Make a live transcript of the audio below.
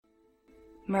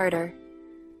murder.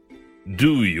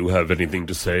 Do you have anything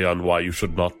to say on why you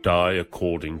should not die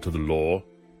according to the law?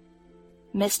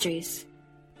 Mysteries.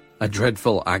 A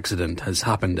dreadful accident has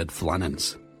happened at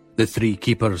Flannan's. The 3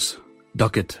 keepers,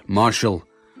 Duckett, Marshall,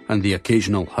 and the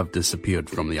occasional have disappeared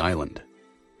from the island.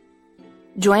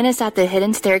 Join us at the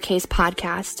Hidden Staircase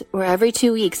podcast, where every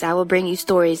 2 weeks I will bring you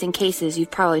stories and cases you've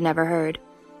probably never heard.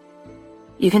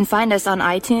 You can find us on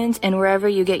iTunes and wherever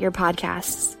you get your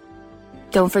podcasts.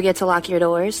 Don't forget to lock your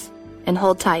doors and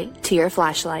hold tight to your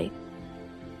flashlight.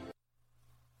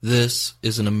 This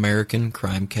is an American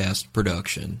Crimecast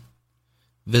production.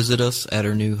 Visit us at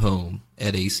our new home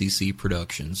at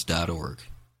accproductions.org.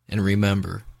 And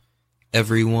remember,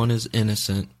 everyone is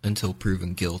innocent until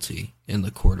proven guilty in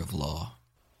the court of law.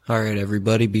 Alright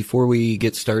everybody, before we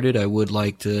get started, I would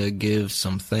like to give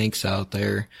some thanks out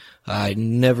there. I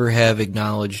never have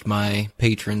acknowledged my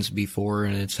patrons before,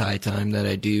 and it's high time that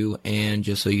I do. And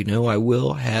just so you know, I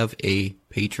will have a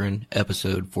patron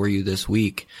episode for you this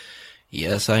week.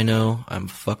 Yes, I know, I'm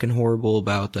fucking horrible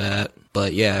about that.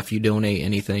 But yeah, if you donate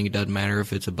anything, it doesn't matter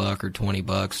if it's $1 or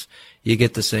 $20, you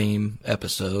get the same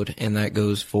episode. And that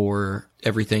goes for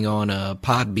everything on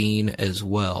Podbean as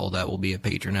well. That will be a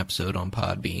patron episode on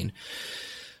Podbean.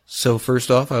 So first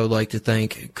off, I would like to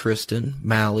thank Kristen,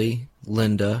 Mally,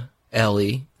 Linda,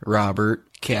 Ellie, Robert,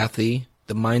 Kathy,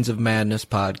 the Minds of Madness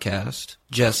podcast,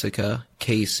 Jessica,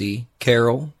 Casey,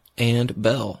 Carol, and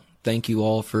Belle. Thank you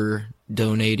all for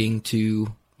donating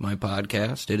to my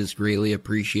podcast. It is greatly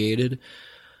appreciated.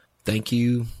 Thank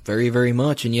you very, very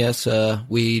much. And yes,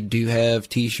 we do have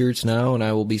t-shirts now, and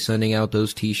I will be sending out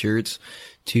those t-shirts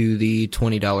to the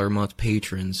 $20 a month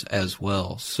patrons as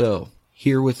well. So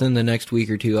here within the next week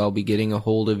or two, I'll be getting a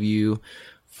hold of you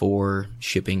for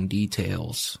shipping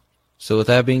details. So with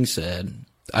that being said,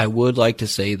 I would like to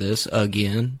say this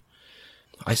again.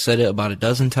 I said it about a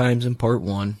dozen times in part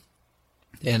 1.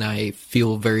 And I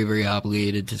feel very, very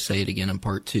obligated to say it again in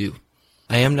part 2.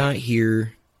 I am not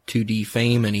here to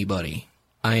defame anybody.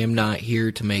 I am not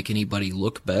here to make anybody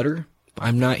look better.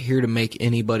 I'm not here to make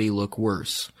anybody look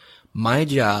worse. My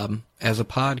job as a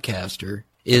podcaster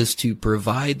is to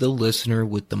provide the listener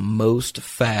with the most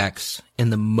facts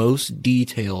and the most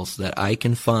details that I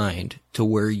can find to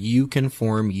where you can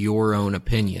form your own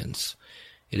opinions.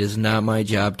 It is not my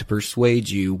job to persuade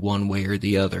you one way or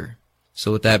the other.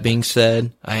 So with that being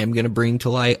said, I am going to bring to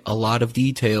light a lot of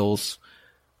details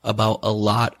about a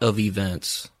lot of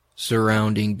events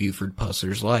surrounding Buford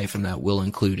Pusser's life, and that will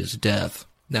include his death.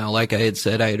 Now, like I had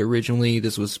said,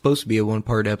 this was supposed to be a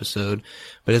 1-part episode,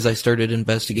 but as I started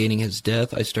investigating his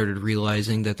death, I started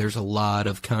realizing that there's a lot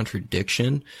of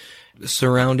contradiction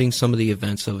surrounding some of the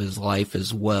events of his life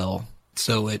as well.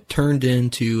 So it turned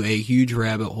into a huge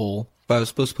rabbit hole. I was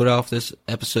supposed to put off this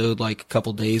episode like a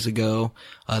couple days ago.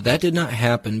 That did not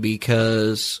happen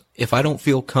because if I don't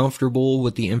feel comfortable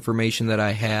with the information that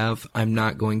I have, I'm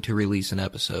not going to release an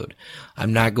episode.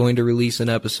 I'm not going to release an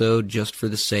episode just for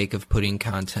the sake of putting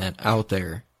content out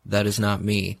there. That is not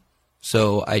me.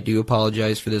 So I do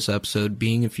apologize for this episode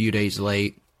being a few days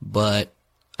late, but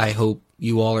I hope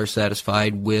you all are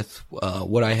satisfied with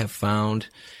what I have found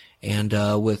and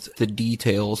with the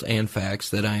details and facts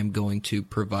that I am going to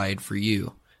provide for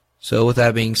you. So with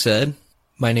that being said,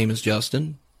 my name is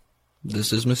Justin.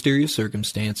 This is Mysterious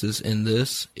Circumstances, and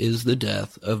this is the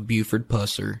death of Buford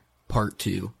Pusser, Part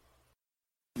 2.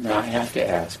 Now I have to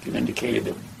ask, you indicated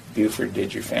that Buford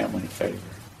did your family a favor.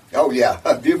 Oh yeah,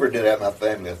 Buford did have my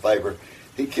family a favor.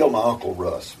 He killed my Uncle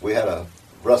Russ.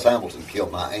 Russ Hamilton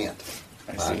killed my aunt.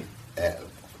 I see.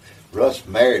 Russ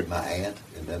married my aunt,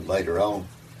 and then later on,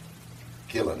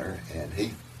 killing her, and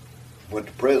he went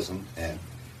to prison, and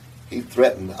he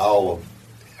threatened all of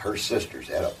her sisters.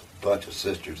 Had a bunch of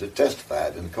sisters that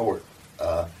testified in court.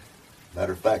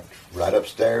 Matter of fact, right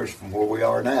upstairs from where we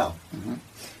are now. Mm-hmm.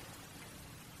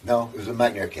 No, it was in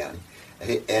McNair County.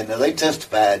 And they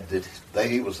testified that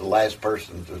he was the last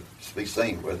person to be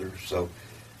seen with her. So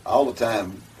all the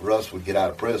time Russ would get out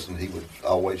of prison, he would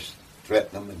always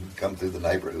threaten them and come through the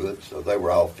neighborhood. So they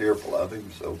were all fearful of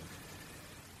him. So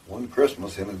one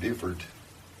Christmas, him and Buford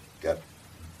got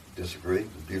disagreed,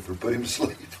 and Buford put him to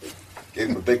sleep. Gave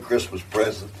him a big Christmas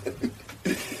present.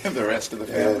 And the rest of the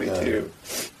family, too.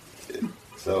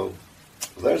 So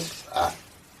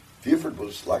Buford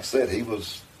was, like I said, he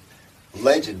was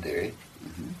legendary.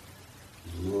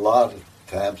 Mm-hmm. A lot of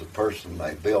times a person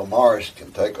named Bill Morris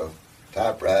can take a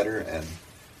typewriter and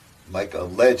make a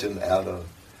legend out of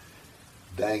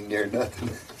dang near nothing.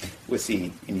 Was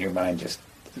he, in your mind, just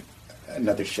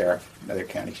another sheriff, another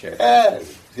county sheriff? Yeah,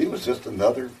 he was just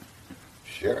another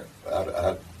sheriff.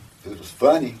 It was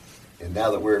funny. And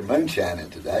now that we're moonshining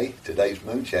today's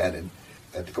moonshining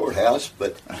at the courthouse,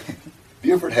 but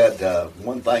Buford had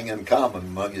one thing in common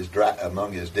among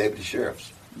his deputy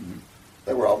sheriffs. Mm-hmm.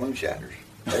 They were all moonshiners.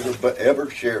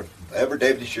 Every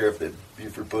deputy sheriff that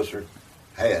Buford Pusser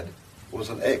had was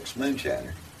an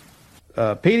ex-moonshiner.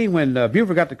 Petey, when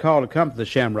Buford got the call to come to the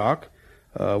Shamrock,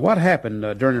 what happened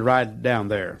during the ride down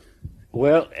there?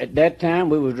 Well, at that time,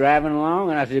 we was driving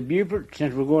along, and I said, Buford,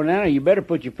 since we're going down there, you better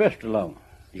put your pistol on.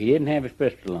 He didn't have his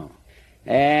pistol on.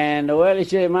 And, well, he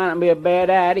said it might not be a bad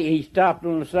idea. He stopped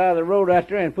on the side of the road out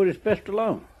there and put his pistol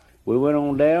on. We went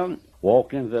on down,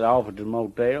 walked into the officer's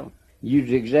motel,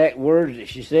 used the exact words that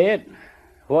she said.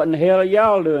 What in the hell are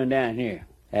y'all doing down here?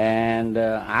 And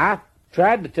I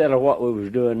tried to tell her what we was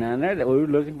doing down there, that we were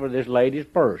looking for this lady's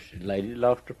purse. The lady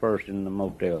lost her purse in the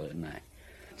motel that night.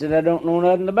 I said, I don't know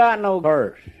nothing about no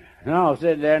purse. No,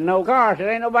 said, there's no car. I said,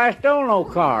 ain't nobody stole no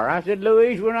car. I said,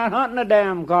 Louise, we're not hunting a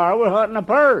damn car. We're hunting a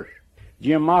purse.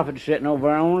 Jim Moffitt sitting over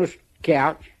there on the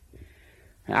couch.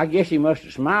 I guess he must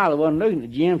have smiled. I wasn't looking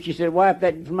at Jim. She said, wipe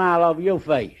that smile off your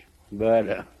face.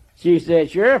 But she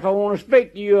said, Sheriff, I want to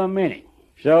speak to you a minute.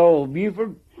 So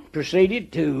Buford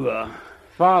proceeded to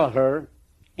follow her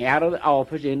out of the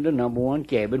office into number 1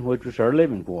 cabin, which was her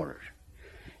living quarters.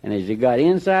 And as he got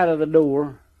inside of the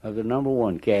door of the number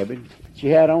 1 cabin, she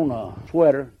had on a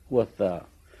sweater with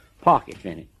pockets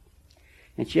in it.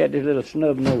 And she had this little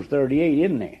snub-nosed 38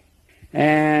 in there.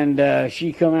 And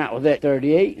she come out with that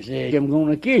 38 and said, I'm going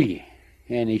to kill you.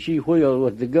 And as she wheeled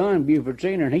with the gun, Buford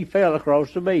seen her, and he fell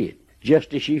across the bed,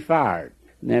 just as she fired.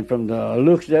 And then from the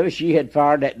looks of it, she had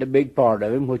fired at the big part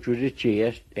of him, which was his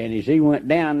chest. And as he went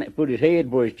down, put his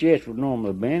head where his chest would normally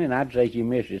have been, and I'd say she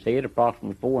missed his head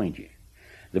approximately 4 inches.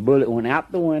 The bullet went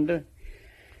out the window,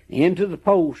 into the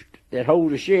post that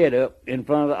holds the shed up in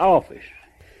front of the office.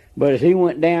 But as he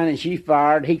went down and she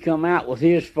fired, he come out with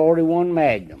his .41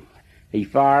 Magnum. He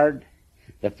fired.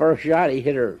 The first shot, he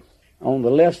hit her on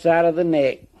the left side of the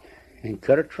neck and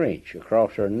cut a trench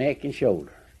across her neck and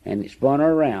shoulder. And it spun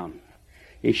her around.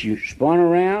 As she spun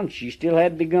around, she still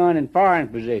had the gun in firing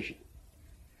position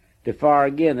to fire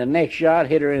again. The next shot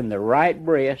hit her in the right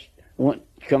breast,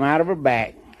 come out of her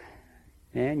back,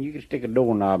 and you can stick a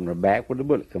doorknob in her back where the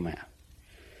bullet come out.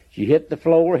 She hit the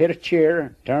floor, hit a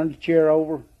chair, turned the chair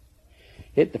over,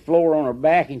 hit the floor on her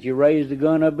back, and she raised the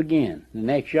gun up again. The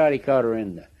next shot, he caught her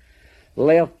in the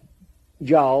left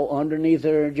jaw, underneath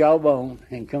her jawbone,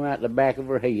 and come out the back of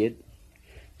her head.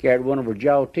 Carried one of her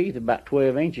jaw teeth about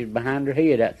 12 inches behind her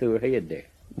head, out through her head there.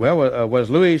 Well, was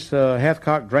Louise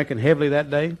Hathcock drinking heavily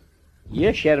that day?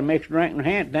 Yes, she had a mixed drink in her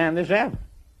hand down this house.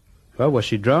 Well, was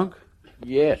she drunk?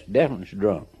 Yes, definitely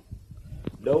drunk.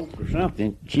 Dope or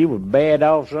something. She was bad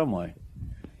off some way.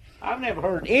 I've never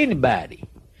heard anybody,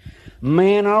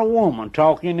 man or woman,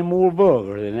 talk any more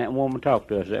vulgar than that woman talked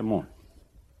to us that morning.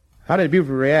 How did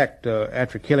Buford react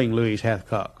after killing Louise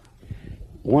Hathcock?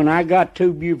 When I got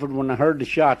to Buford, when I heard the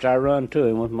shots, I run to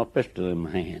him with my pistol in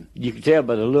my hand. You could tell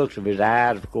by the looks of his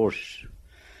eyes, of course.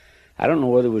 I don't know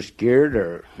whether he was scared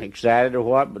or excited or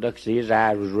what, but I could see his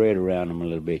eyes was red around him a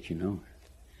little bit, you know.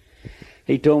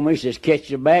 He told me, he says, catch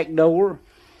the back door.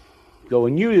 So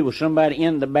he knew there was somebody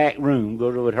in the back room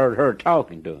because I had heard her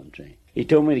talking to him. See. He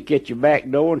told me to catch the back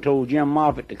door and told Jim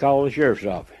Moffitt to call the sheriff's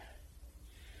office.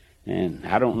 And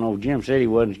I don't know, Jim said he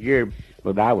wasn't scared,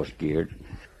 but I was scared.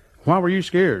 Why were you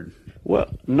scared?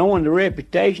 Well, knowing the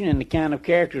reputation and the kind of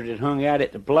characters that hung out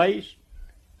at the place,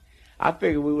 I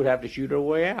figured we would have to shoot our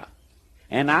way out.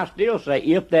 And I still say,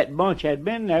 if that bunch had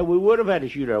been there, we would have had to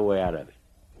shoot our way out of it.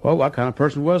 Well, what kind of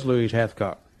person was Louise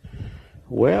Hathcock?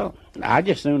 Well, I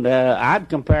just soon I'd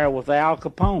compare with Al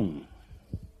Capone.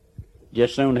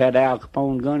 Just soon had Al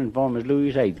Capone gunning for him as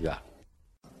Louise Hathcock.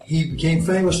 He became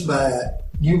famous by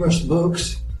numerous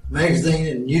books, magazine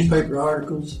and newspaper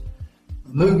articles. A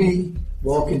movie,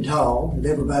 Walking Tall, that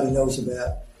everybody knows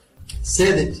about,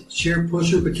 said that Sheriff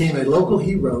Pusser became a local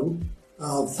hero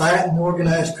of fighting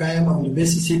organized crime on the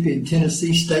Mississippi and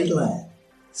Tennessee state line.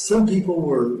 Some people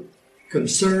were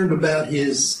concerned about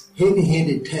his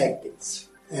heavy-handed tactics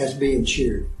as being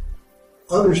sheriff.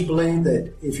 Others believe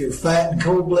that if you're fighting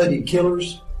cold-blooded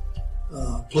killers,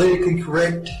 politically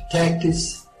correct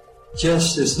tactics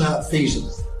just is not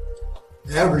feasible.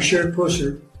 However, Sheriff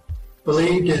Pusser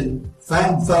believed in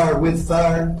fighting fire with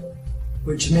fire,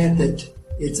 which meant that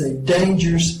it's a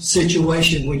dangerous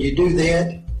situation when you do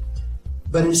that,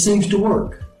 but it seems to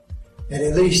work, and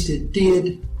at least it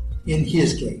did in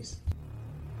his case.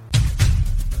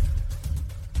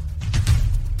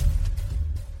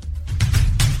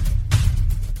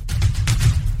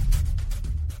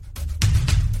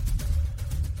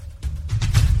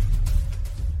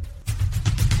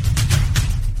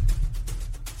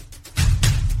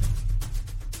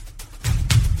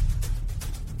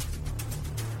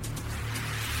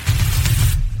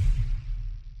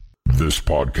 This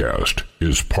podcast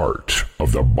is part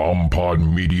of the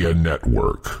BombPod Media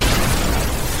Network.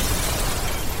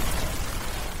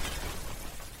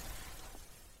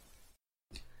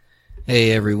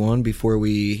 Hey everyone, before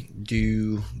we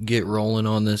do get rolling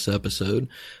on this episode,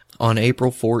 on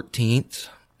April 14th,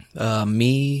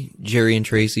 me, Jerry and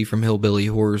Tracy from Hillbilly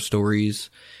Horror Stories,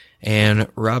 and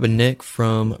Rob and Nick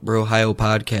from Brohio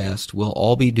Podcast will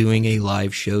all be doing a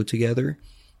live show together.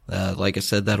 Like I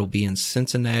said, that'll be in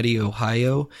Cincinnati,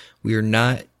 Ohio. We are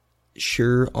not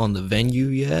sure on the venue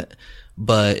yet,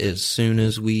 but as soon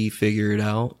as we figure it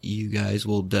out, you guys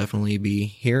will definitely be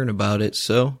hearing about it.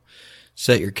 So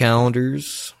set your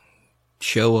calendars,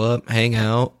 show up, hang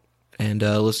out, and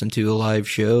listen to a live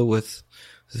show with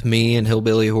me and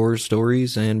Hillbilly Horror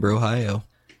Stories and Brohio.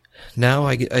 Now,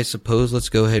 I suppose let's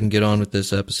go ahead and get on with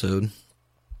this episode.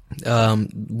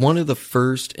 One of the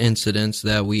first incidents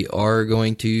that we are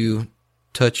going to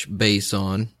touch base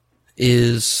on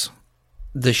is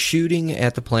the shooting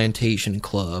at the Plantation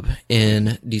Club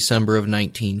in December of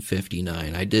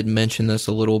 1959. I did mention this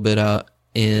a little bit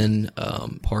in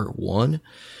part one.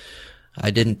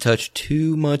 I didn't touch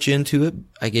too much into it.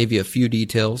 I gave you a few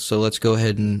details, so let's go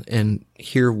ahead and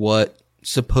hear what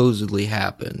supposedly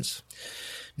happens.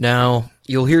 Now,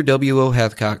 you'll hear W.O.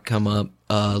 Hathcock come up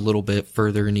a little bit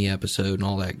further in the episode and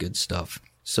all that good stuff.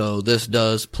 So this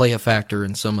does play a factor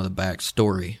in some of the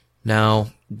backstory.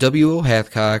 Now, W.O.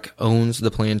 Hathcock owns the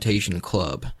Plantation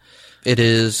Club. It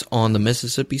is on the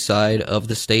Mississippi side of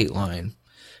the state line.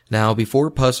 Now, before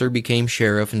Pusser became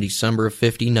sheriff in December of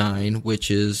 59,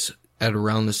 which is at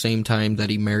around the same time that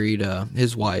he married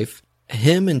his wife,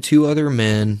 him and two other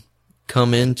men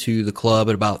come into the club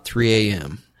at about 3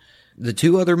 a.m. The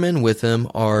two other men with him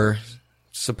are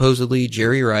supposedly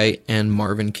Jerry Wright and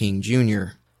Marvin King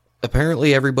Jr.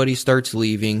 Apparently everybody starts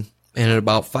leaving, and at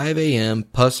about 5 a.m.,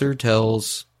 Pusser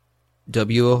tells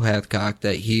W.O. Hathcock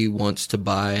that he wants to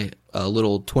buy a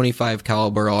little 25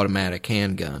 caliber automatic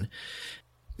handgun.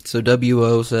 So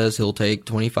W.O. says he'll take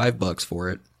 $25 for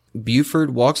it.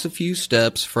 Buford walks a few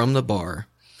steps from the bar,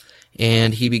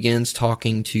 and he begins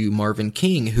talking to Marvin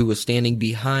King, who was standing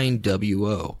behind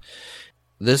W.O.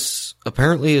 This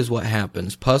apparently is what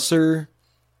happens. Pusser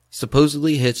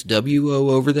supposedly hits W.O.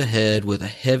 over the head with a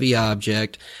heavy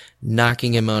object,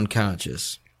 knocking him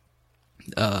unconscious.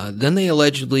 Then they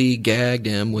allegedly gagged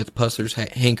him with Pusser's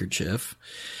handkerchief,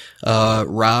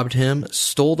 robbed him,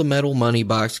 stole the metal money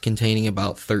box containing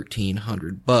about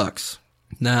 $1,300.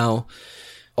 Now,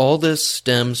 all this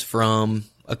stems from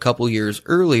a couple years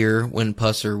earlier when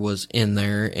Pusser was in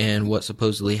there, and what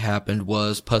supposedly happened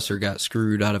was Pusser got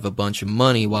screwed out of a bunch of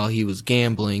money while he was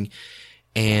gambling,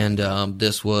 and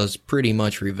this was pretty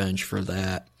much revenge for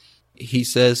that. He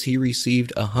says he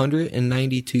received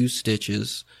 192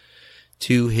 stitches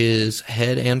to his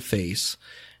head and face.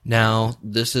 Now,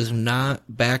 this is not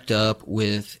backed up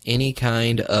with any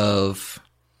kind of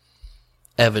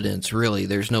evidence, really.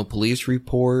 There's no police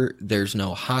report, there's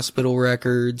no hospital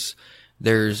records,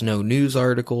 there's no news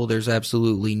article, there's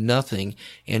absolutely nothing.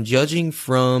 And judging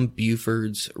from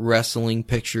Buford's wrestling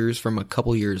pictures from a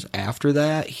couple years after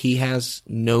that, he has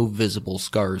no visible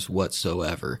scars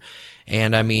whatsoever.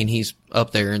 And I mean, he's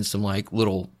up there in some like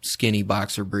little skinny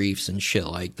boxer briefs and shit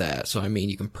like that. So I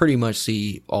mean, you can pretty much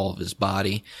see all of his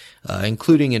body,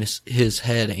 including in his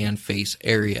head and face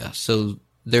area. So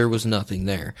there was nothing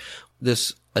there.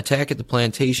 This attack at the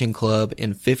Plantation Club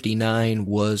in 59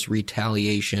 was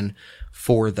retaliation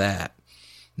for that.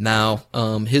 Now,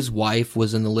 his wife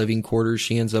was in the living quarters.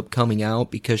 She ends up coming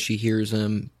out because she hears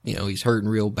him, he's hurting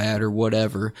real bad or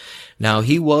whatever. Now,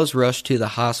 he was rushed to the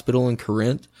hospital in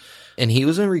Corinth, and he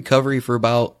was in recovery for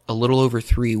about a little over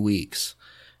 3 weeks.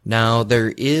 Now,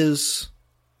 there is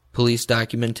police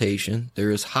documentation.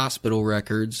 There is hospital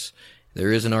records.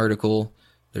 There is an article.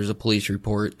 There's a police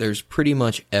report. There's pretty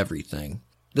much everything.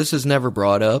 This is never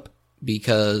brought up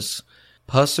because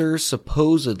Pusser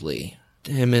supposedly,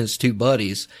 him and his two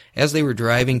buddies, as they were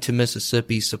driving to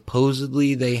Mississippi,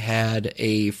 supposedly they had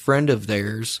a friend of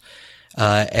theirs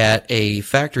at a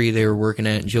factory they were working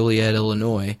at in Joliet,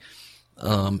 Illinois,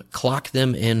 clock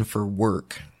them in for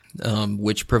work,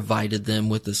 which provided them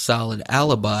with a solid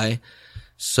alibi.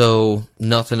 So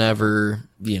nothing ever,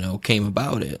 came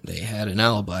about it. They had an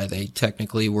alibi. They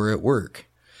technically were at work.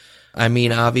 I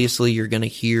mean, obviously you're going to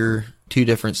hear two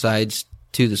different sides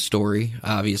to the story,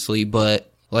 obviously,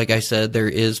 but like I said, there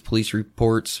is police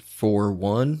reports for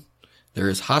one, there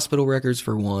is hospital records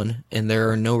for one, and there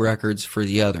are no records for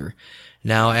the other.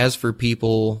 Now, as for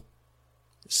people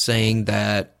saying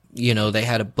that, they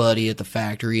had a buddy at the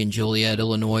factory in Joliet,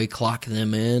 Illinois, clock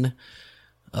them in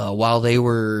while they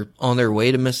were on their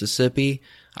way to Mississippi,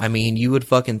 I mean, you would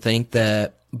fucking think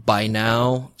that by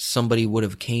now somebody would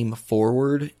have came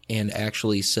forward and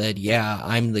actually said, yeah,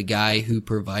 I'm the guy who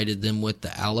provided them with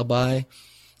the alibi,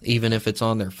 even if it's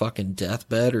on their fucking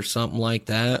deathbed or something like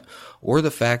that. Or the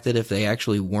fact that if they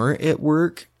actually weren't at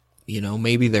work, you know,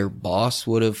 maybe their boss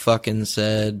would have fucking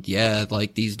said, yeah,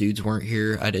 like, these dudes weren't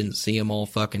here. I didn't see them all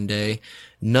fucking day.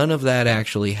 None of that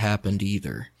actually happened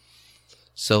either.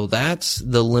 So that's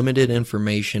the limited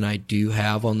information I do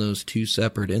have on those two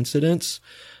separate incidents.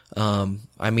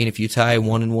 I mean, if you tie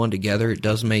one and one together, it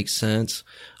does make sense.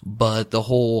 But the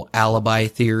whole alibi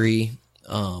theory,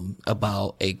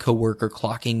 about a coworker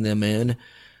clocking them in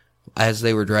as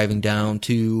they were driving down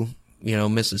to, you know,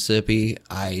 Mississippi,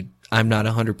 I'm not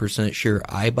 100% sure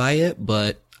I buy it,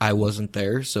 but I wasn't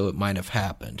there, so it might have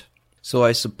happened. So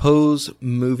I suppose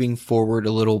moving forward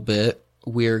a little bit,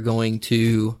 we're going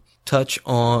to touch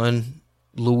on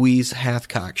Louise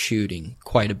Hathcock shooting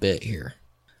quite a bit here.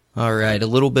 Alright, a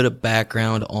little bit of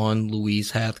background on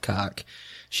Louise Hathcock.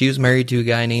 She was married to a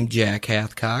guy named Jack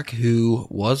Hathcock who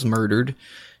was murdered.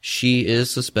 She is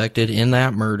suspected in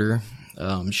that murder.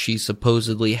 She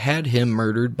supposedly had him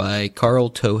murdered by Carl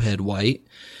Towhead White.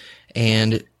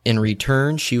 And in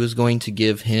return, she was going to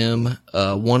give him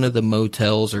one of the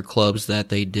motels or clubs that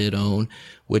they did own,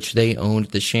 which they owned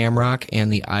the Shamrock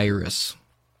and the Iris.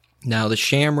 Now, the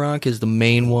Shamrock is the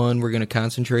main one we're going to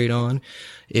concentrate on.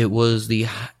 It was the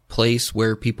place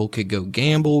where people could go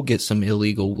gamble, get some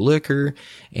illegal liquor,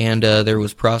 and there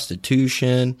was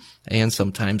prostitution and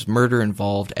sometimes murder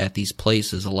involved at these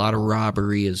places. A lot of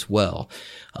robbery as well.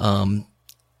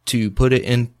 To put it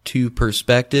into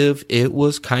perspective, it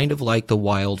was kind of like the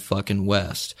Wild fucking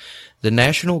West. The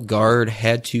National Guard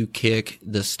had to kick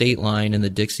the state line and the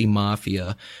Dixie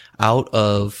Mafia out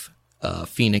of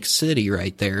Phoenix City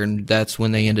right there, and that's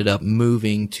when they ended up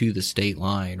moving to the state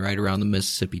line, right around the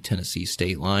Mississippi-Tennessee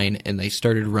state line, and they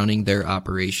started running their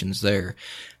operations there.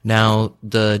 Now,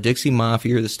 the Dixie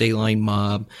Mafia, or the state line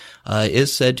mob,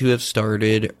 is said to have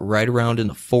started right around in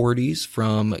the 40s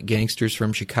from gangsters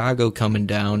from Chicago coming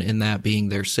down, and that being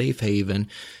their safe haven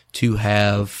to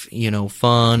have, you know,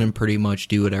 fun and pretty much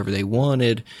do whatever they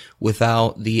wanted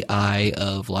without the eye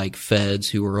of, like, feds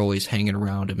who were always hanging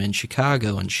around them in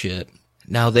Chicago and shit.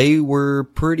 Now, they were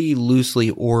pretty loosely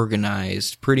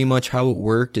organized. Pretty much how it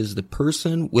worked is the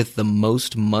person with the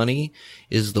most money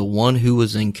is the one who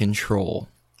was in control.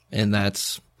 And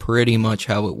that's pretty much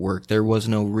how it worked. There was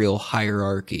no real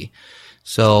hierarchy.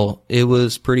 So it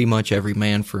was pretty much every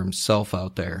man for himself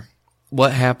out there.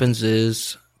 What happens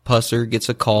is Pusser gets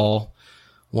a call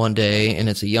one day, and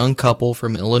it's a young couple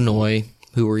from Illinois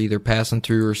who were either passing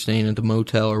through or staying at the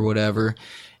motel or whatever,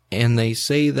 and they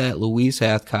say that Louise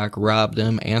Hathcock robbed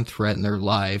them and threatened their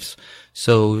lives,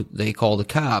 so they call the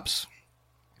cops.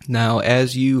 Now,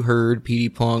 as you heard Petey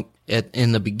Plunk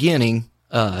in the beginning,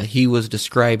 he was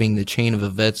describing the chain of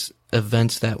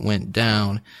events that went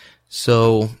down.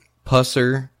 So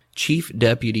Pusser, Chief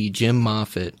Deputy Jim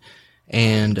Moffitt,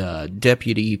 and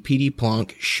Deputy Petey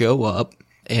Plunk show up,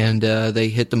 and they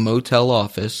hit the motel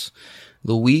office.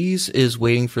 Louise is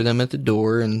waiting for them at the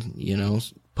door, and, you know,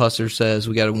 Pusser says,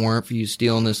 we got a warrant for you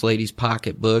stealing this lady's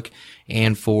pocketbook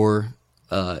and for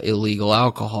illegal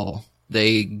alcohol.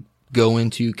 They go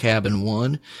into cabin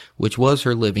 1, which was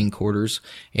her living quarters,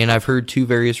 and I've heard two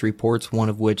various reports, one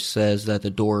of which says that the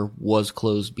door was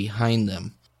closed behind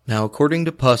them. Now, according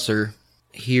to Pusser,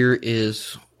 here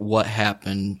is what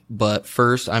happened, but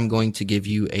first I'm going to give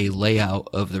you a layout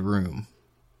of the room.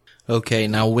 Okay,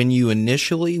 now when you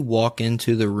initially walk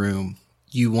into the room,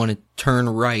 you want to turn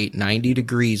right 90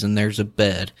 degrees and there's a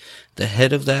bed. The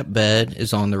head of that bed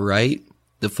is on the right,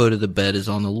 the foot of the bed is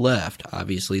on the left.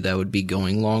 Obviously that would be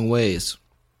going long ways.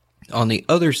 On the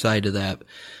other side of that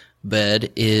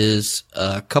bed is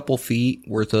a couple feet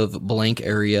worth of blank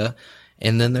area,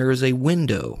 and then there is a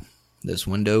window. This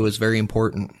window is very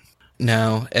important.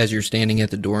 Now, as you're standing at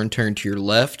the door and turn to your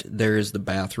left, there is the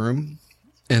bathroom.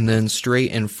 And then straight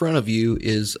in front of you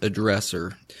is a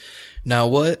dresser. Now,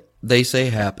 what they say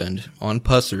happened on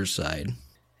Pusser's side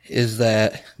is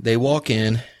that they walk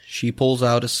in, she pulls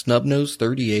out a snub-nosed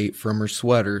 .38 from her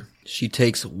sweater. She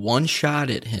takes one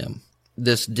shot at him.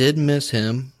 This did miss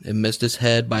him. It missed his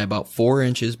head by about 4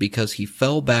 inches because he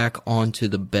fell back onto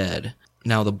the bed.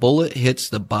 Now, the bullet hits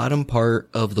the bottom part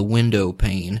of the window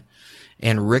pane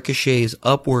and ricochets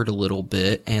upward a little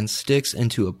bit and sticks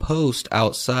into a post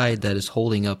outside that is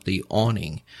holding up the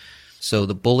awning. So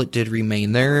the bullet did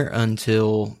remain there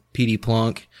until Petey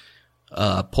Plunk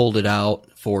pulled it out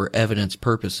for evidence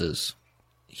purposes.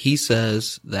 He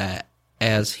says that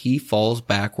as he falls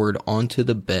backward onto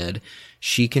the bed,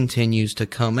 she continues to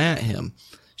come at him.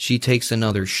 She takes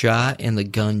another shot and the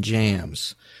gun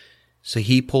jams. So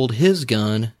he pulled his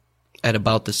gun at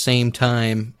about the same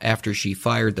time after she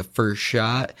fired the first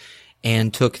shot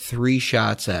and took 3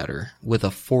 shots at her with a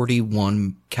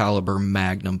 .41 caliber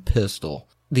Magnum pistol.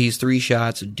 These 3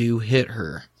 shots do hit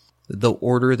her. The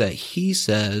order that he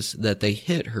says that they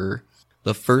hit her,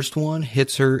 the first one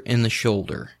hits her in the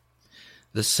shoulder.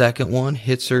 The second one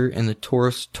hits her in the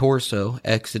torso,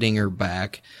 exiting her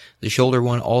back. The shoulder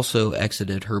one also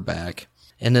exited her back.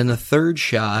 And then the third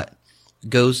shot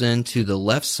goes into the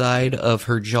left side of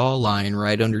her jawline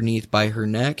right underneath by her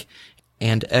neck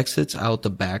and exits out the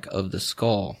back of the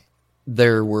skull.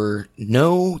 There were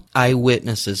no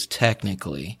eyewitnesses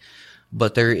technically,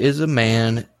 but there is a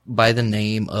man by the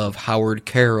name of Howard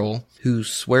Carroll who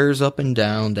swears up and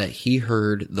down that he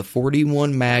heard the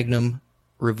 .41 Magnum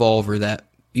revolver that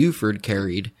Buford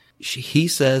carried. He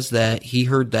says that he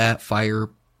heard that fire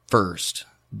first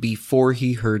before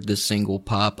he heard the single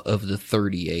pop of the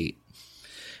 .38.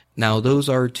 Now, those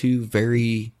are 2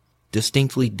 very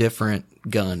distinctly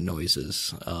different gun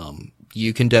noises.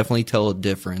 You can definitely tell a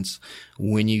difference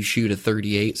when you shoot a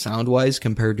 .38 sound-wise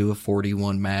compared to a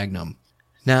 .41 Magnum.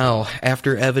 Now,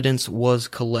 after evidence was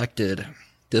collected,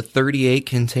 the .38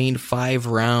 contained 5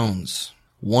 rounds,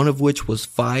 one of which was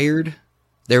fired.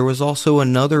 There was also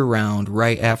another round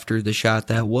right after the shot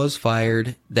that was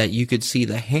fired that you could see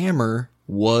the hammer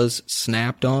was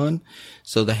snapped on.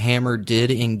 So the hammer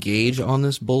did engage on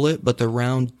this bullet, but the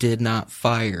round did not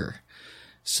fire.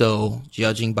 So,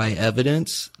 judging by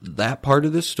evidence, that part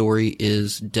of the story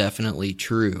is definitely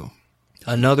true.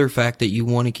 Another fact that you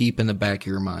want to keep in the back of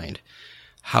your mind.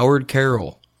 Howard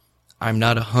Carroll. I'm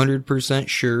not 100%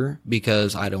 sure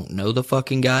because I don't know the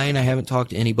fucking guy and I haven't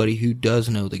talked to anybody who does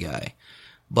know the guy.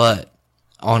 But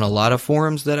on a lot of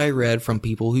forums that I read from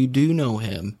people who do know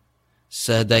him,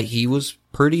 said that he was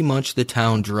pretty much the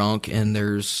town drunk and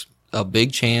there's a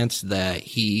big chance that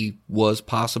he was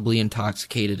possibly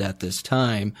intoxicated at this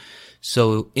time.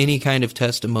 So any kind of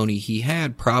testimony he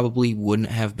had probably wouldn't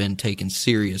have been taken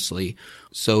seriously.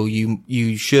 So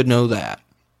you should know that.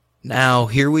 Now,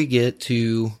 here we get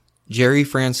to Jerry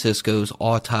Francisco's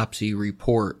autopsy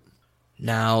report.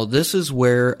 Now, this is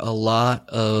where a lot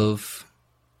of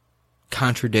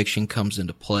contradiction comes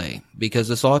into play, because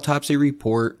this autopsy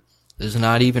report is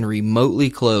not even remotely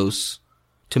close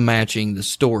to matching the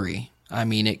story. I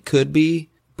mean, it could be,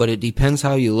 but it depends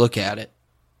how you look at it.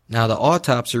 Now, the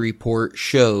autopsy report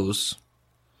shows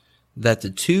that the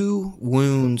 2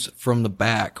 wounds from the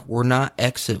back were not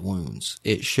exit wounds.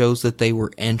 It shows that they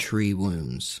were entry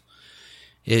wounds.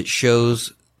 It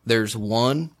shows there's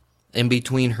one in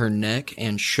between her neck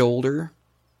and shoulder,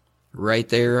 right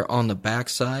there on the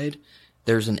backside.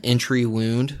 There's an entry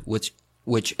wound which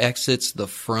exits the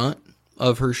front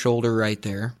of her shoulder right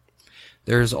there.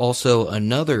 There's also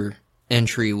another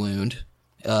entry wound.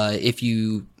 If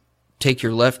you take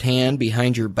your left hand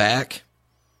behind your back,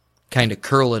 kind of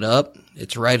curl it up,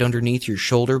 it's right underneath your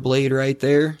shoulder blade right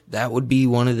there. That would be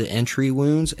one of the entry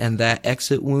wounds, and that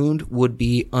exit wound would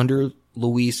be under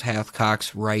Louise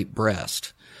Hathcock's right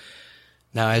breast.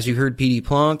 Now, as you heard P.D.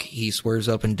 Plunk, he swears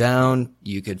up and down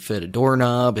you could fit a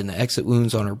doorknob in the exit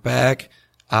wounds on her back.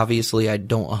 Obviously, I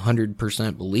don't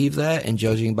 100% believe that, and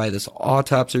judging by this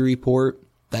autopsy report,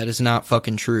 that is not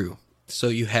fucking true. So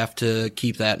you have to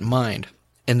keep that in mind.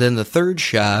 And then the third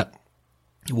shot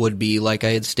would be, like I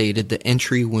had stated, the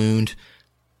entry wound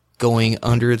going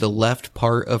under the left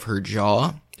part of her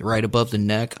jaw, right above the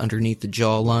neck, underneath the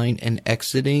jawline, and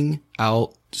exiting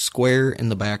out square in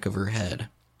the back of her head.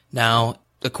 Now,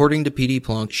 according to P.D.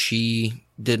 Plunk, she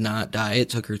did not die. It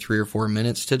took her 3 or 4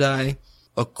 minutes to die.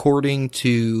 According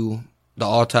to the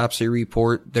autopsy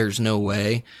report, there's no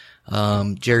way.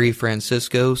 Jerry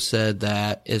Francisco said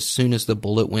that as soon as the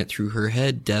bullet went through her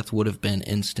head, death would have been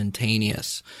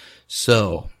instantaneous.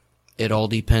 So, it all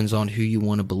depends on who you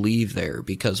want to believe there,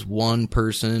 because one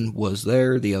person was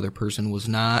there, the other person was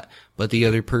not, but the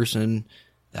other person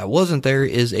that wasn't there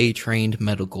is a trained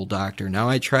medical doctor. Now,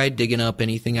 I tried digging up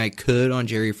anything I could on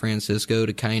Jerry Francisco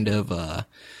to kind of,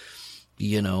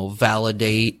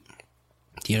 validate,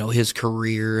 his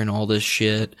career and all this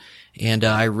shit. And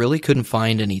I really couldn't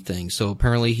find anything. So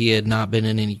apparently he had not been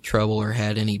in any trouble or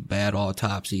had any bad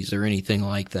autopsies or anything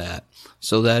like that.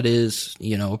 So that is,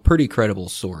 a pretty credible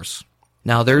source.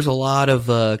 Now, there's a lot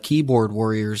of keyboard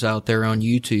warriors out there on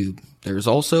YouTube. There's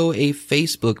also a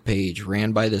Facebook page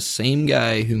ran by the same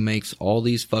guy who makes all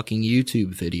these fucking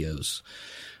YouTube videos.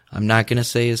 I'm not going to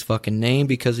say his fucking name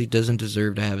because he doesn't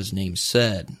deserve to have his name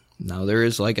said. Now, there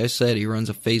is, like I said, he runs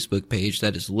a Facebook page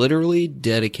that is literally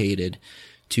dedicated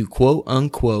to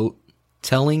quote-unquote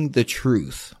telling the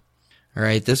truth. All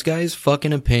right, this guy's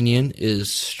fucking opinion is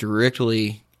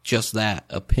strictly just that,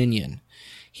 opinion.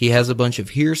 He has a bunch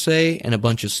of hearsay and a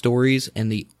bunch of stories,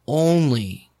 and the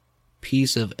only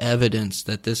piece of evidence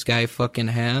that this guy fucking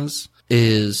has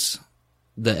is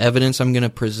the evidence I'm going to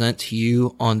present to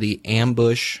you on the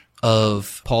ambush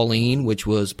of Pauline, which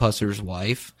was Pusser's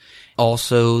wife.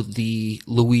 Also, the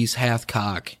Louise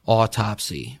Hathcock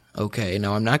autopsy. Okay,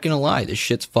 now I'm not going to lie, this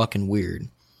shit's fucking weird.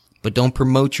 But don't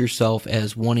promote yourself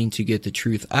as wanting to get the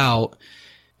truth out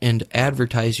and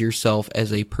advertise yourself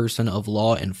as a person of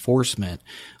law enforcement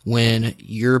when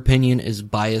your opinion is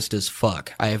biased as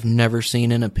fuck. I have never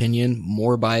seen an opinion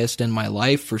more biased in my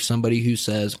life for somebody who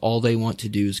says all they want to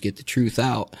do is get the truth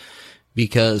out,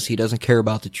 because he doesn't care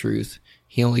about the truth.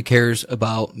 He only cares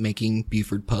about making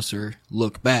Buford Pusser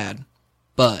look bad.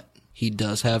 But he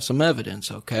does have some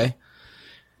evidence, okay?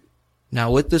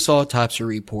 Now, with this autopsy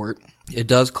report, it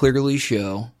does clearly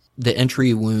show the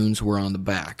entry wounds were on the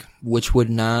back, which would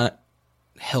not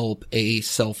help a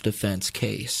self-defense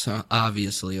case,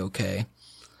 obviously, okay?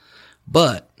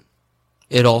 But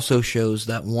it also shows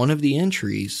that one of the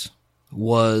entries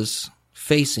was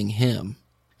facing him.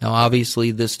 Now,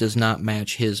 obviously, this does not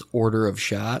match his order of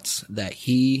shots that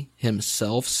he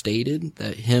himself stated,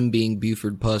 that him being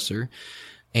Buford Pusser.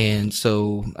 And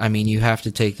so, I mean, you have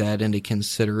to take that into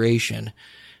consideration.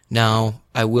 Now,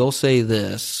 I will say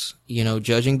this,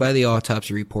 judging by the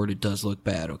autopsy report, it does look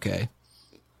bad, okay?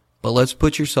 But let's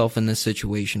put yourself in this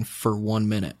situation for 1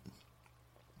 minute.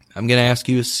 I'm going to ask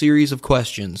you a series of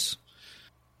questions,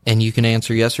 and you can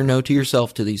answer yes or no to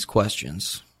yourself to these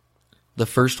questions. The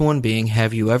first one being,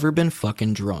 have you ever been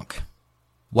fucking drunk?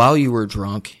 While you were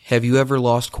drunk, have you ever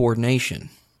lost coordination?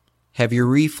 Have your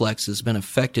reflexes been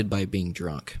affected by being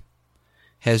drunk?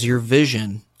 Has your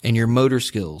vision and your motor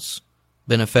skills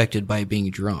been affected by being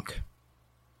drunk?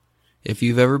 If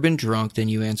you've ever been drunk, then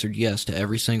you answered yes to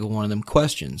every single one of them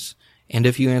questions. And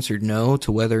if you answered no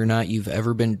to whether or not you've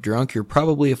ever been drunk, you're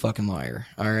probably a fucking liar,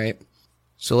 alright?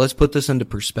 So let's put this into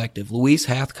perspective. Louise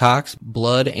Hathcock's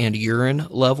blood and urine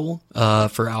level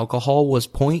for alcohol was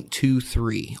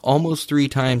 0.23, almost 3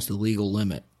 times the legal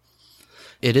limit.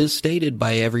 It is stated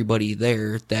by everybody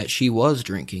there that she was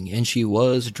drinking, and she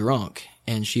was drunk,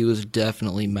 and she was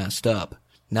definitely messed up.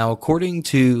 Now, according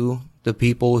to the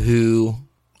people who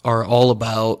are all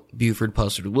about Buford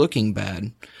Pusser looking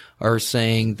bad, are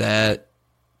saying that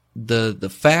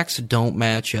the facts don't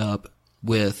match up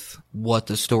with what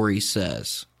the story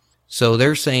says. So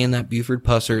they're saying that Buford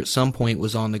Pusser at some point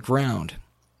was on the ground.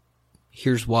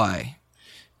 Here's why.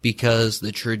 Because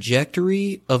the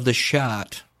trajectory of the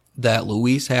shot that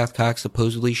Louise Hathcock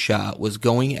supposedly shot was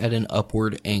going at an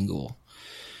upward angle.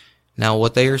 Now,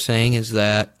 what they are saying is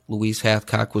that Louise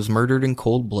Hathcock was murdered in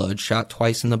cold blood, shot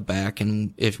twice in the back,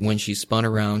 and when she spun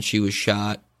around, she was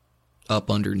shot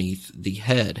up underneath the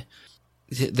head.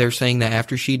 They're saying that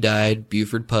after she died,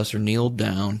 Buford Pusser kneeled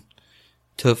down,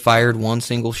 fired one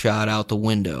single shot out the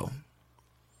window.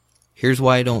 Here's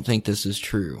why I don't think this is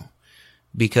true.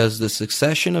 Because the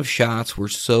succession of shots were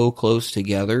so close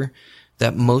together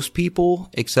that most people,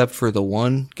 except for the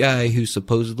one guy who's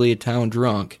supposedly a town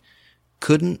drunk,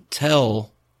 couldn't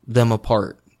tell them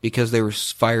apart because they were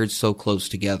fired so close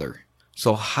together.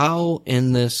 So how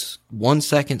in this 1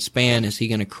 second span is he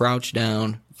going to crouch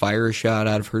down, fire a shot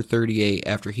out of her 38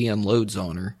 after he unloads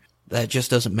on her? That just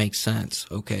doesn't make sense,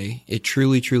 okay? It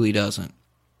truly, truly doesn't.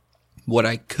 What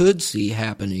I could see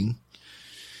happening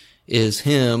is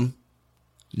him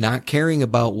not caring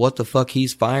about what the fuck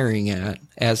he's firing at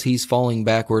as he's falling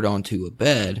backward onto a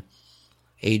bed.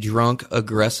 A drunk,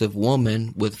 aggressive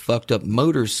woman with fucked up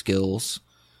motor skills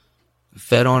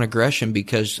fed on aggression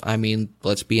because,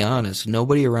 let's be honest,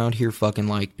 nobody around here fucking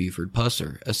liked Buford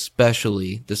Pusser,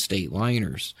 especially the state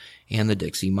liners and the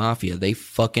Dixie Mafia. They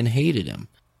fucking hated him.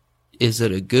 Is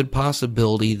it a good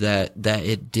possibility that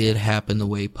it did happen the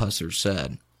way Pusser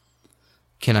said?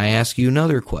 Can I ask you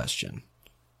another question?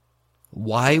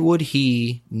 Why would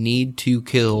he need to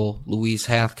kill Louise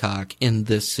Hathcock in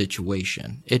this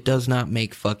situation? It does not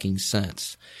make fucking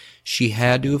sense. She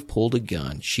had to have pulled a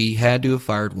gun. She had to have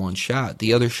fired one shot.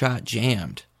 The other shot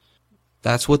jammed.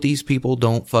 That's what these people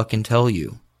don't fucking tell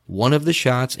you. One of the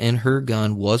shots in her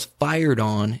gun was fired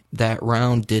on. That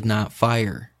round did not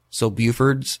fire. So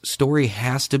Buford's story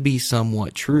has to be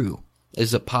somewhat true.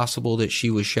 Is it possible that she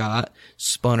was shot,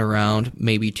 spun around,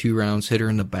 maybe 2 rounds hit her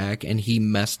in the back, and he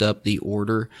messed up the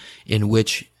order in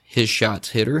which his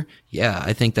shots hit her? Yeah,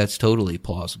 I think that's totally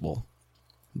plausible.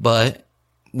 But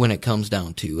when it comes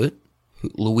down to it,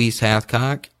 Louise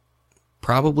Hathcock,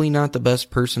 probably not the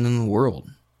best person in the world.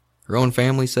 Her own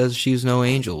family says she was no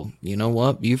angel. You know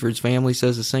what? Buford's family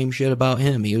says the same shit about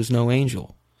him. He was no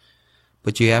angel.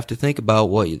 But you have to think about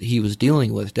what he was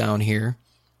dealing with down here.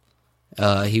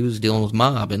 He was dealing with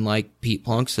mob, and like Pete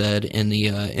Plunk said in the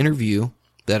interview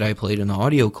that I played in the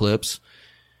audio clips,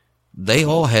 they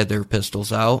all had their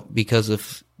pistols out, because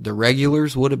if the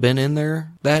regulars would have been in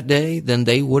there that day, then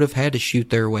they would have had to shoot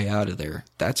their way out of there.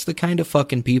 That's the kind of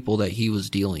fucking people that he was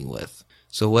dealing with.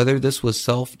 So whether this was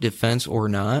self-defense or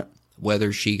not,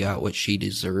 whether she got what she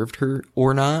deserved her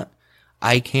or not,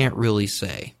 I can't really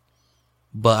say.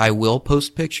 But I will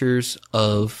post pictures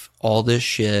of all this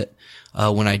shit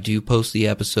when I do post the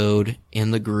episode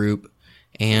in the group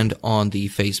and on the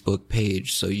Facebook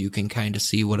page, so you can kind of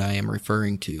see what I am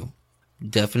referring to.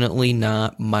 Definitely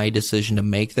not my decision to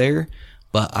make there,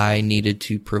 but I needed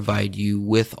to provide you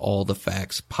with all the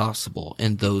facts possible,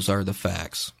 and those are the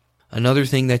facts. Another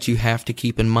thing that you have to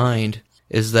keep in mind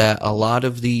is that a lot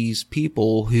of these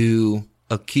people who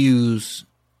accuse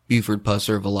Buford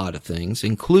Pusser of a lot of things,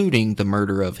 including the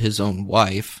murder of his own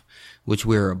wife, which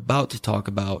we're about to talk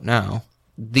about now,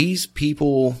 these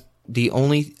people, the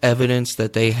only evidence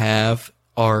that they have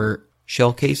are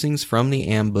shell casings from the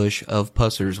ambush of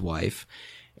Pusser's wife,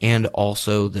 and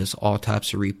also this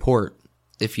autopsy report.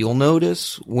 If you'll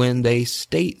notice, when they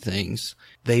state things,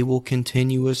 they will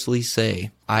continuously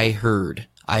say, I heard,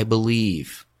 I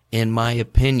believe, in my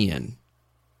opinion.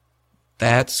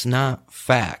 That's not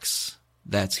facts.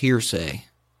 That's hearsay.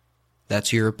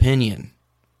 That's your opinion.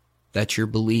 That's your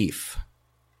belief.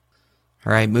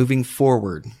 Alright, moving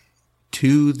forward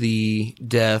to the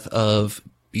death of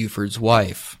Buford's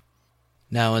wife.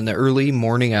 Now, in the early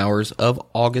morning hours of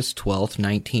August 12th,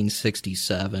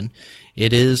 1967,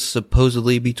 it is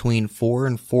supposedly between 4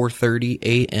 and 4:30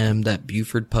 a.m. that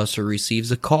Buford Pusser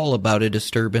receives a call about a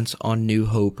disturbance on New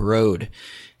Hope Road.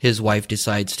 His wife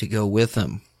decides to go with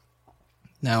him.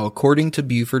 Now, according to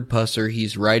Buford Pusser,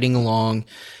 he's riding along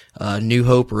New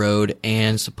Hope Road,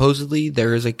 and supposedly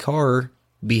there is a car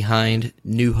behind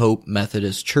New Hope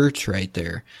Methodist Church right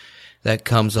there that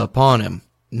comes up on him.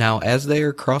 Now, as they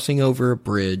are crossing over a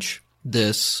bridge,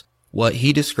 this, what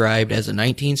he described as a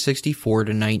 1964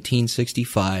 to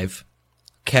 1965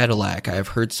 Cadillac. I've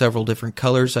heard several different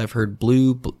colors. I've heard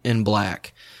blue and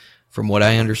black. From what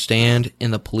I understand,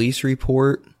 in the police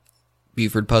report,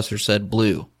 Buford Pusser said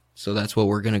blue. So that's what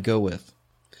we're going to go with.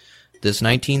 This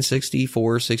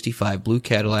 1964-65 blue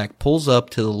Cadillac pulls up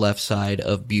to the left side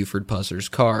of Buford Pusser's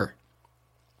car.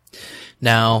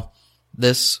 Now,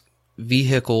 this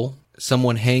vehicle,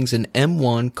 someone hangs an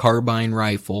M1 carbine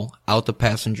rifle out the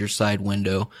passenger side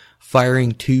window,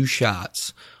 firing 2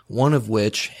 shots, one of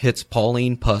which hits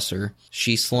Pauline Pusser.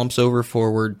 She slumps over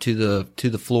forward to the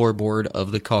floorboard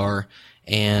of the car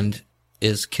and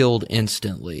is killed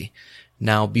instantly.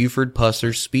 Now, Buford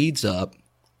Pusser speeds up,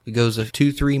 goes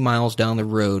 2-3 miles down the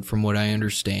road from what I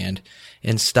understand,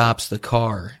 and stops the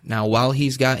car. Now, while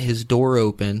he's got his door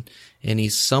open and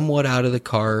he's somewhat out of the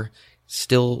car,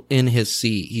 still in his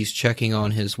seat, he's checking on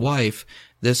his wife,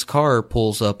 this car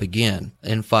pulls up again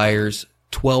and fires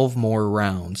 12 more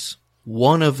rounds.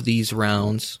 One of these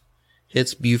rounds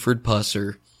hits Buford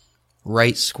Pusser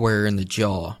right square in the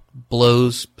jaw,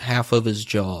 blows half of his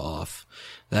jaw off.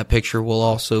 That picture will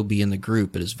also be in the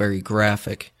group. It is very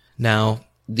graphic. Now,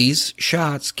 these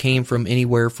shots came from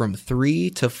anywhere from 3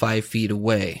 to 5 feet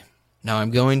away. Now,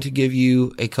 I'm going to give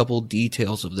you a couple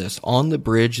details of this. On the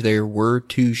bridge, there were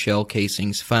 2 shell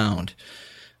casings found.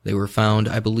 They were found,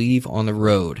 I believe, on the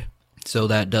road. So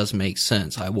that does make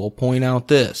sense. I will point out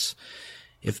this.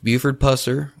 If Buford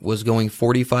Pusser was going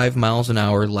 45 miles an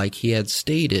hour like he had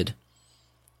stated,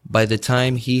 by the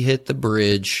time he hit the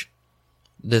bridge,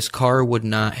 this car would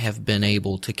not have been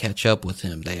able to catch up with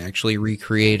him. They actually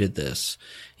recreated this.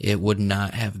 It would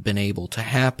not have been able to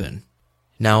happen.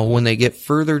 Now, when they get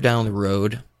further down the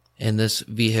road, and this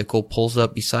vehicle pulls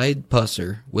up beside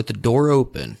Pusser with the door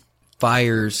open,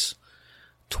 fires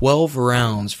 12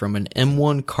 rounds from an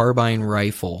M1 carbine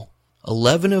rifle,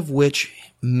 11 of which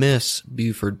miss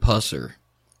Buford Pusser.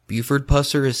 Buford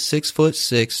Pusser is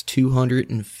 6'6",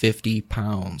 250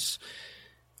 pounds.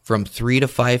 From 3 to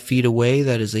 5 feet away,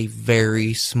 that is a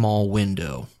very small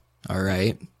window.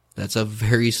 Alright? That's a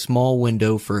very small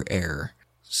window for error.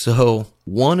 So,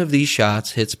 one of these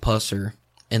shots hits Pusser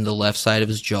in the left side of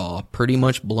his jaw, pretty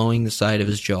much blowing the side of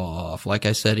his jaw off. Like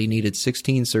I said, he needed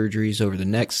 16 surgeries over the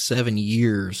next 7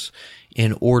 years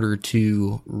in order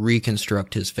to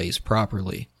reconstruct his face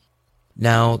properly.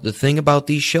 Now, the thing about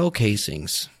these shell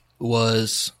casings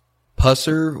was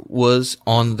Pusser was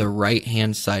on the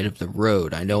right-hand side of the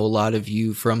road. I know a lot of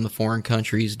you from the foreign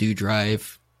countries do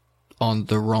drive on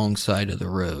the wrong side of the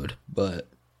road, but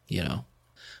you know.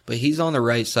 But he's on the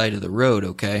right side of the road,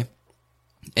 okay?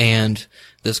 And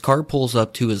this car pulls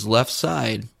up to his left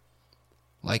side,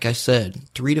 like I said,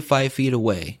 3 to 5 feet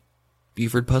away.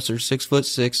 Buford Pusser,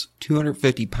 6'6",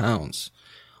 250 pounds.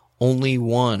 Only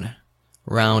one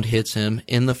round hits him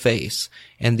in the face,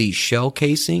 and these shell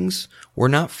casings were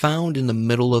not found in the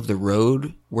middle of the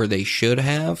road where they should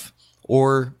have,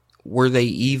 or were they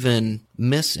even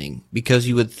missing? Because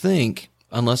you would think,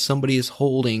 unless somebody is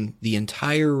holding the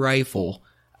entire rifle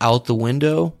out the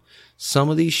window, some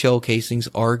of these shell casings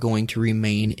are going to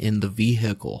remain in the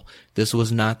vehicle. This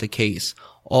was not the case.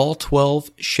 All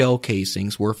 12 shell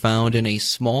casings were found in a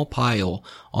small pile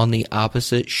on the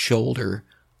opposite shoulder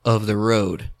of the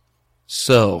road.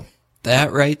 So,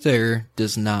 that right there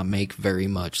does not make very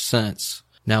much sense.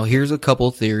 Now, here's a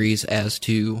couple theories as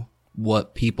to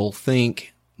what people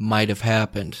think might have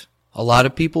happened. A lot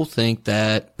of people think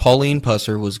that Pauline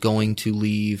Pusser was going to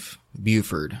leave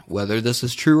Buford. Whether this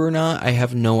is true or not, I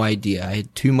have no idea. I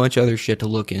had too much other shit to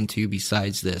look into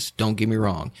besides this. Don't get me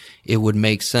wrong. It would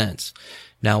make sense.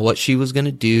 Now, what she was going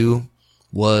to do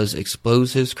was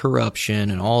expose his corruption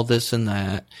and all this and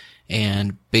that,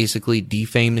 and basically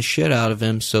defame the shit out of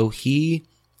him, so he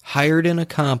hired an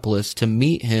accomplice to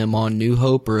meet him on New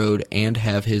Hope Road and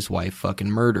have his wife fucking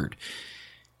murdered.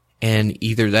 And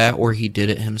either that or he did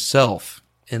it himself.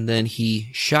 And then he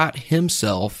shot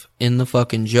himself in the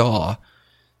fucking jaw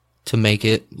to make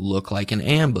it look like an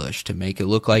ambush, to make it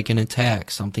look like an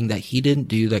attack, something that he didn't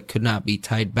do that could not be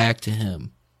tied back to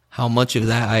him. How much of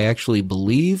that I actually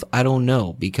believe, I don't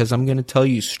know, because I'm going to tell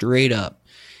you straight up,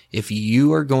 if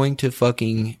you are going to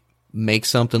fucking make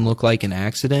something look like an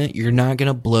accident, you're not going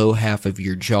to blow half of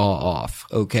your jaw off,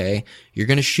 okay? You're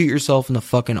going to shoot yourself in the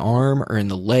fucking arm or in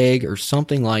the leg or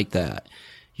something like that.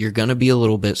 You're going to be a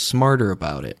little bit smarter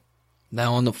about it.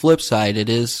 Now, on the flip side, it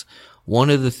is one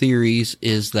of the theories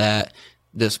is that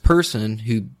this person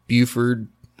who Buford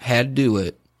had do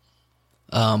it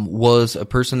was a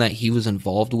person that he was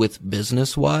involved with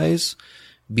business-wise,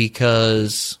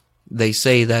 because they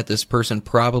say that this person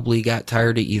probably got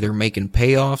tired of either making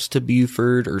payoffs to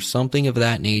Buford or something of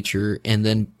that nature, and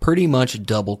then pretty much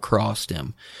double-crossed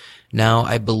him. Now,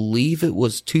 I believe it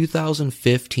was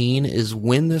 2015 is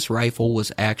when this rifle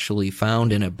was actually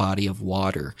found in a body of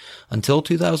water. Until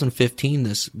 2015,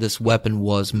 this weapon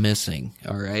was missing,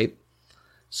 alright?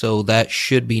 So that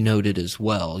should be noted as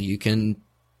well. You can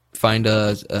find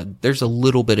there's a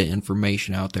little bit of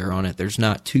information out there on it. There's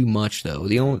not too much though.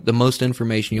 The most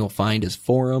information you'll find is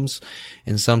forums,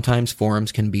 and sometimes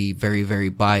forums can be very, very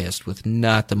biased with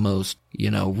not the most,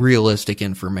 realistic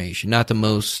information, not the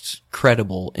most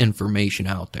credible information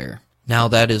out there. Now,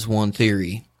 that is one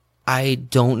theory. I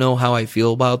don't know how I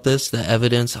feel about this. The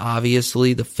evidence,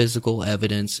 obviously, the physical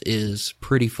evidence is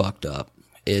pretty fucked up.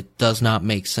 It does not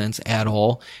make sense at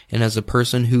all. And as a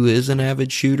person who is an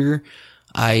avid shooter,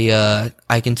 I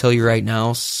can tell you right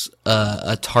now,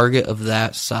 a target of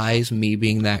that size, me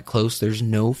being that close, there's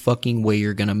no fucking way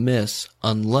you're gonna miss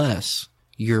unless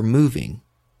you're moving.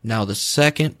 Now, the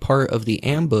second part of the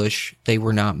ambush, they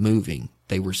were not moving.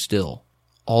 They were still.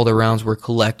 All the rounds were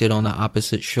collected on the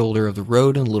opposite shoulder of the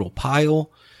road in a little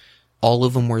pile. All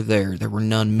of them were there. There were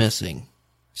none missing.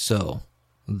 So,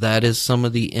 that is some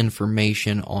of the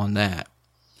information on that.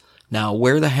 Now,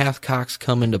 where the Hathcocks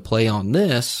come into play on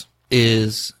this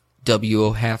is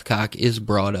W.O. Hathcock is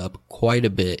brought up quite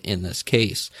a bit in this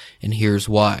case, and here's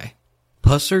why.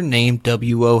 Pusser named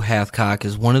W.O. Hathcock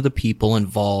as one of the people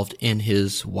involved in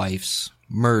his wife's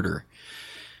murder.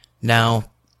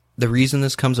 Now, the reason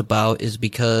this comes about is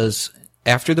because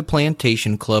after the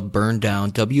Plantation Club burned down,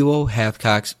 W.O.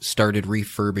 Hathcock started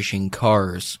refurbishing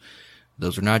cars.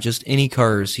 Those are not just any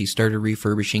cars. He started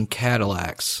refurbishing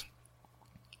Cadillacs.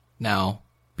 Now,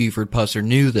 Buford Pusser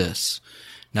knew this.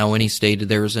 Now, when he stated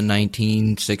there was a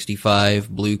 1965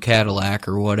 blue Cadillac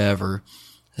or whatever,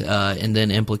 and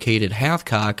then implicated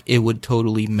Hathcock, it would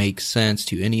totally make sense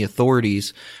to any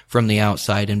authorities from the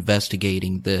outside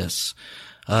investigating this.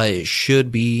 It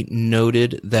should be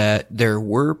noted that there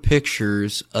were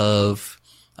pictures of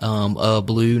a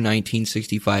blue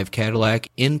 1965 Cadillac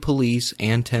in police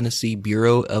and Tennessee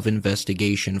Bureau of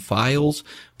Investigation files,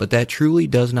 but that truly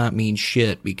does not mean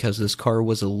shit because this car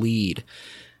was a lead.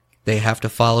 They have to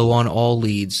follow on all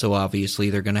leads, so obviously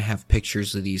they're going to have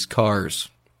pictures of these cars.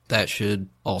 That should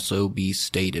also be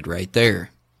stated right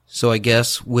there. So I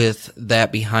guess with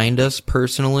that behind us,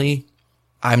 personally,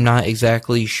 I'm not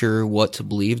exactly sure what to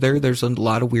believe there. There's a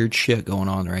lot of weird shit going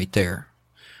on right there.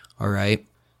 Alright,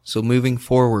 so moving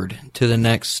forward to the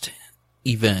next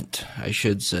event, I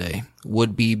should say,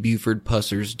 would be Buford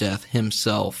Pusser's death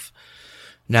himself.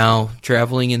 Now,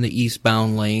 traveling in the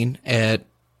eastbound lane at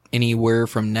anywhere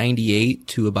from 98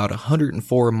 to about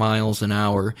 104 miles an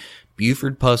hour,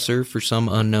 Buford Pusser, for some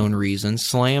unknown reason,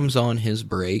 slams on his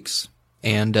brakes.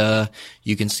 And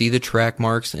you can see the track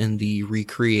marks in the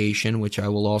recreation, which I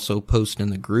will also post in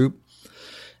the group.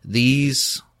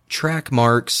 These track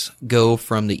marks go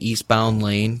from the eastbound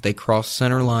lane. They cross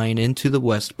center line into the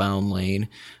westbound lane.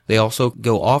 They also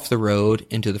go off the road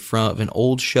into the front of an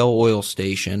old Shell oil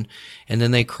station. And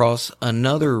then they cross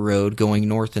another road going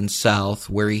north and south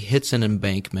where he hits an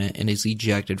embankment and is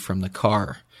ejected from the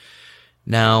car.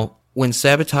 Now, when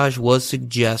sabotage was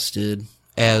suggested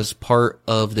as part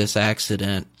of this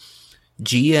accident,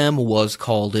 GM was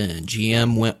called in.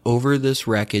 GM went over this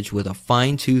wreckage with a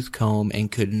fine-tooth comb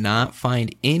and could not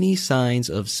find any signs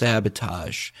of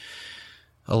sabotage.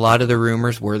 A lot of the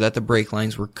rumors were that the brake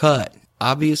lines were cut.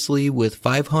 Obviously, with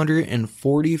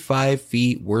 545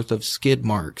 feet worth of skid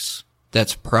marks,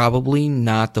 that's probably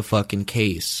not the fucking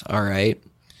case, alright?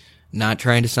 Not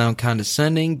trying to sound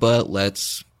condescending, but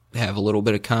let's have a little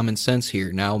bit of common sense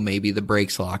here. Now, maybe the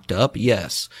brakes locked up,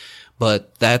 yes.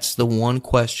 But that's the one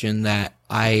question that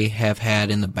I have had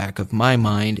in the back of my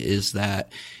mind, is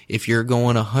that if you're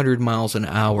going 100 miles an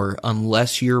hour,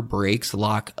 unless your brakes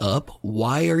lock up,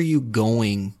 why are you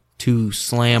going to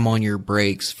slam on your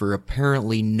brakes for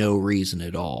apparently no reason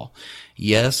at all?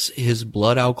 Yes, his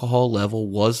blood alcohol level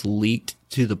was leaked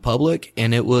to the public,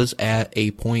 and it was at a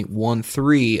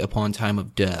 0.13 upon time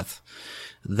of death.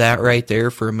 That right there,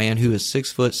 for a man who is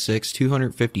 6'6",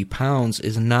 250 pounds,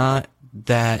 is not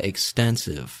that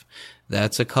extensive.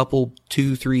 That's a couple,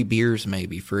 2-3 beers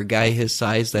maybe. For a guy his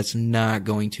size, that's not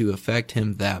going to affect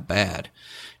him that bad.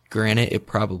 Granted, it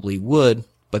probably would,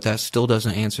 but that still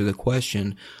doesn't answer the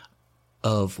question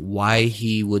of why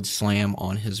he would slam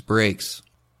on his brakes.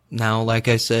 Now, like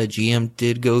I said, GM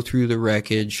did go through the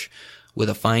wreckage with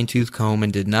a fine-tooth comb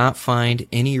and did not find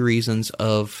any reasons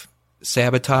of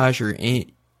sabotage or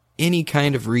any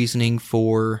kind of reasoning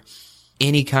for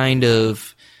any kind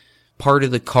of part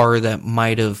of the car that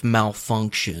might have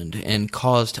malfunctioned and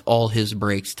caused all his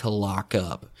brakes to lock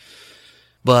up.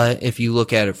 But if you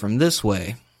look at it from this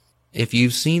way, if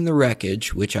you've seen the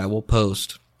wreckage, which I will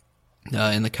post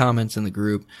in the comments in the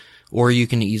group, or you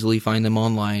can easily find them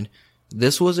online,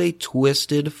 this was a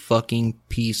twisted fucking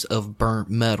piece of burnt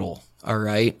metal.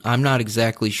 Alright, I'm not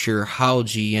exactly sure how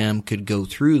GM could go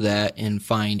through that and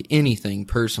find anything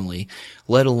personally,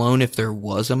 let alone if there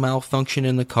was a malfunction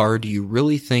in the car. Do you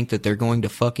really think that they're going to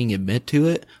fucking admit to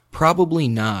it? Probably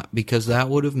not, because that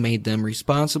would have made them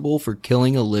responsible for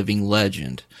killing a living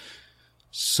legend.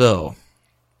 So,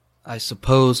 I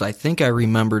think I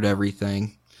remembered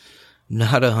everything.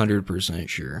 Not 100%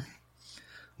 sure.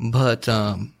 But,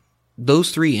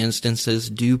 those three instances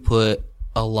do put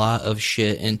a lot of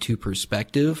shit into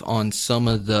perspective on some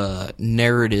of the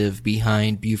narrative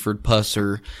behind Buford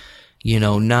Pusser,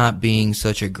 not being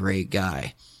such a great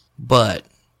guy. But,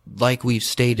 like we've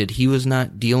stated, he was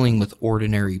not dealing with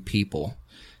ordinary people.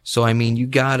 So, you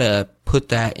gotta put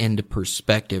that into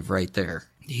perspective right there.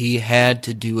 He had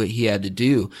to do what he had to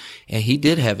do, and he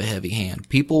did have a heavy hand.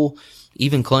 People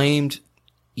even claimed,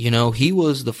 he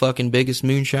was the fucking biggest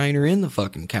moonshiner in the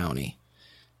fucking county.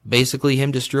 Basically,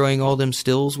 him destroying all them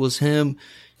stills was him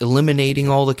eliminating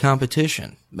all the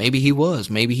competition. Maybe he was.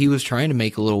 Maybe he was trying to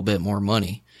make a little bit more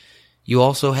money. You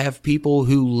also have people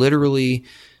who literally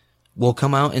will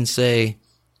come out and say,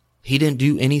 he didn't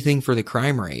do anything for the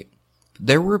crime rate.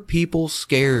 There were people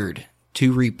scared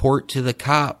to report to the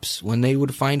cops when they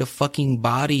would find a fucking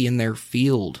body in their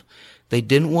field. They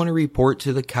didn't want to report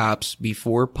to the cops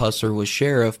before Pusser was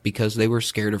sheriff because they were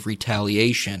scared of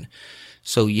retaliation.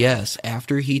 So yes,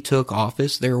 after he took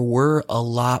office, there were a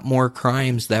lot more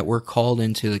crimes that were called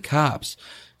into the cops.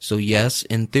 So yes,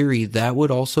 in theory, that would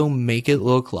also make it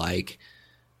look like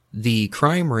the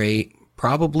crime rate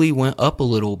probably went up a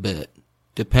little bit,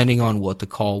 depending on what the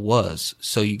call was.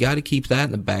 So you got to keep that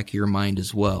in the back of your mind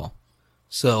as well.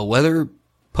 So whether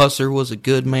Pusser was a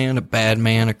good man, a bad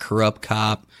man, a corrupt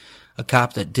cop, a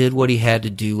cop that did what he had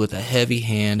to do with a heavy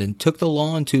hand and took the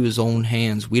law into his own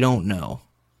hands, we don't know.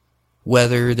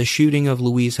 Whether the shooting of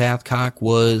Louise Hathcock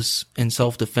was in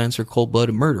self-defense or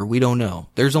cold-blooded murder, we don't know.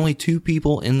 There's only two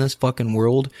people in this fucking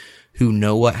world who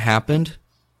know what happened,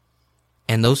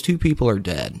 and those two people are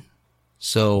dead.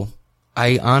 So,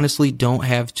 I honestly don't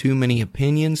have too many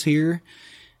opinions here,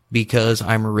 because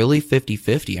I'm really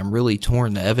 50-50. I'm really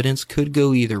torn. The evidence could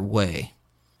go either way.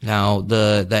 Now,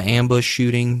 the ambush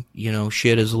shooting,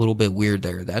 shit is a little bit weird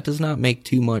there. That does not make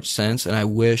too much sense, and I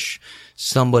wish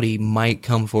somebody might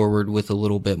come forward with a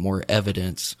little bit more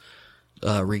evidence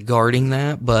regarding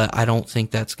that, but I don't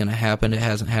think that's going to happen. It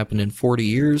hasn't happened in 40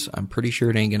 years. I'm pretty sure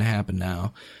it ain't going to happen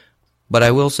now. But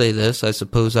I will say this. I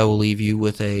suppose I will leave you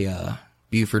with a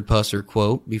Buford Pusser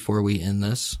quote before we end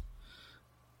this.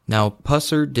 Now,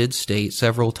 Pusser did state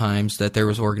several times that there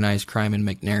was organized crime in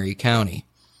McNairy County,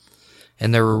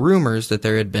 and there were rumors that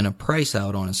there had been a price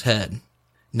out on his head.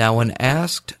 Now, when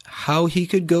asked how he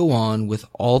could go on with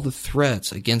all the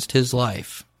threats against his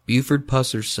life, Buford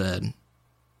Pusser said,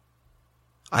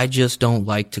 "I just don't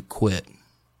like to quit.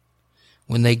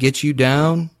 When they get you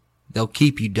down, they'll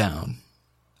keep you down.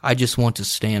 I just want to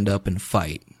stand up and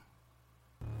fight."